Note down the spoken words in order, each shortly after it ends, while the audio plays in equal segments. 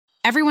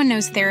Everyone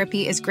knows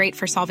therapy is great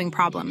for solving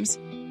problems,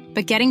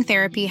 but getting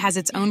therapy has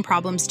its own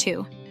problems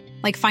too,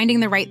 like finding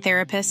the right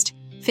therapist,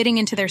 fitting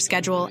into their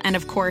schedule, and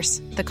of course,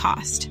 the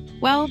cost.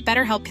 Well,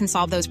 BetterHelp can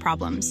solve those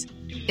problems.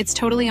 It's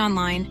totally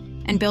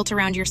online and built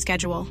around your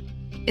schedule.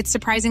 It's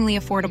surprisingly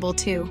affordable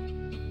too.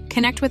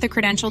 Connect with a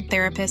credentialed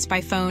therapist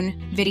by phone,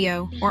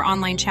 video, or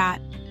online chat,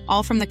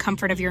 all from the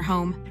comfort of your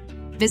home.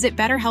 Visit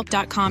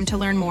BetterHelp.com to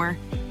learn more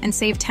and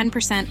save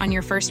 10% on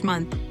your first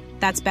month.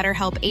 That's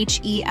BetterHelp,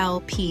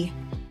 H-E-L-P.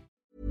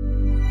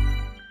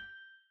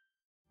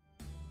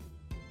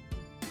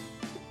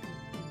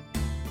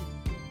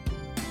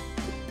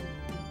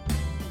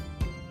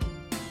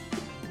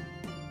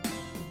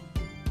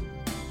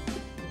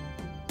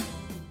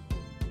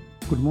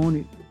 Good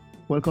morning.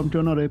 Welcome to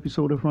another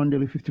episode of Ron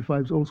Daly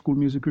 55's Old School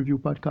Music Review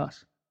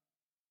Podcast.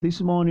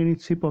 This morning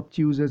it's Hip Hop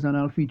Tuesdays and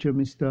I'll feature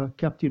Mr.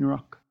 Captain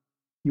Rock.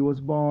 He was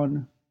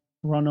born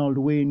Ronald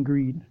Wayne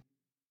Green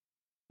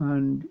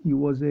and he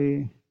was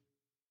a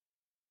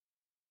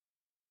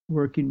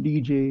working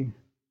DJ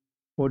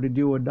for the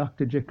duo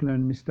Dr. Jekyll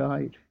and Mr.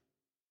 Hyde.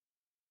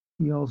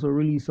 He also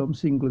released some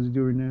singles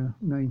during the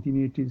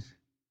 1980s. You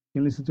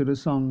can listen to the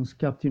songs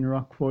Captain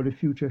Rock, For the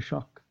Future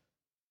Shock,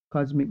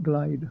 Cosmic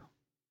Glide,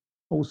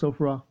 House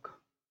of Rock,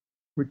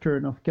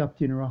 Return of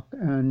Captain Rock,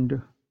 and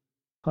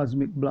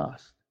Cosmic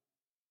Blast.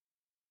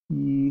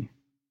 He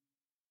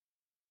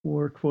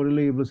worked for the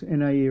labels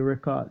NIA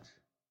Records,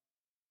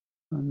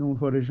 known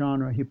for the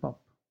genre hip-hop.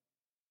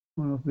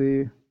 One of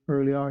the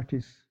early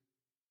artists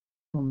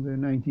from the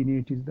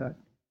 1980s that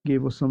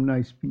gave us some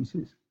nice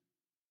pieces.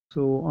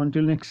 So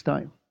until next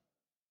time,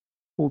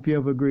 hope you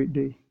have a great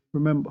day.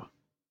 Remember,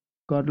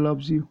 God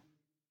loves you.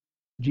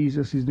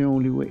 Jesus is the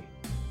only way.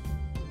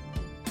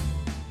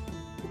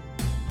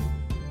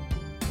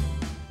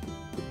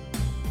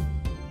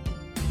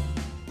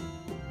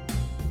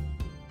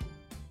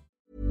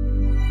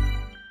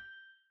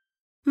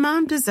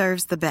 Mom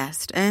deserves the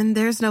best, and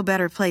there's no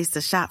better place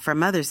to shop for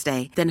Mother's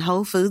Day than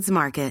Whole Foods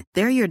Market.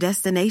 They're your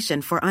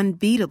destination for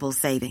unbeatable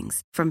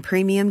savings, from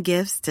premium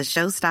gifts to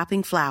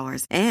show-stopping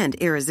flowers and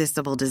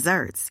irresistible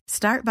desserts.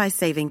 Start by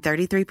saving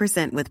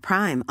 33% with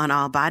Prime on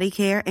all body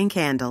care and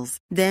candles.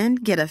 Then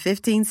get a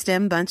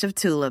 15-stem bunch of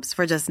tulips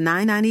for just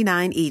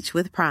 $9.99 each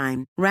with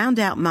Prime. Round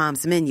out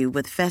Mom's menu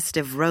with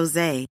festive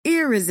rosé,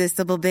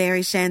 irresistible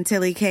berry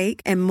chantilly cake,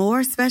 and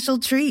more special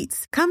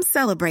treats. Come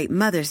celebrate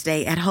Mother's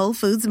Day at Whole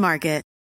Foods Market.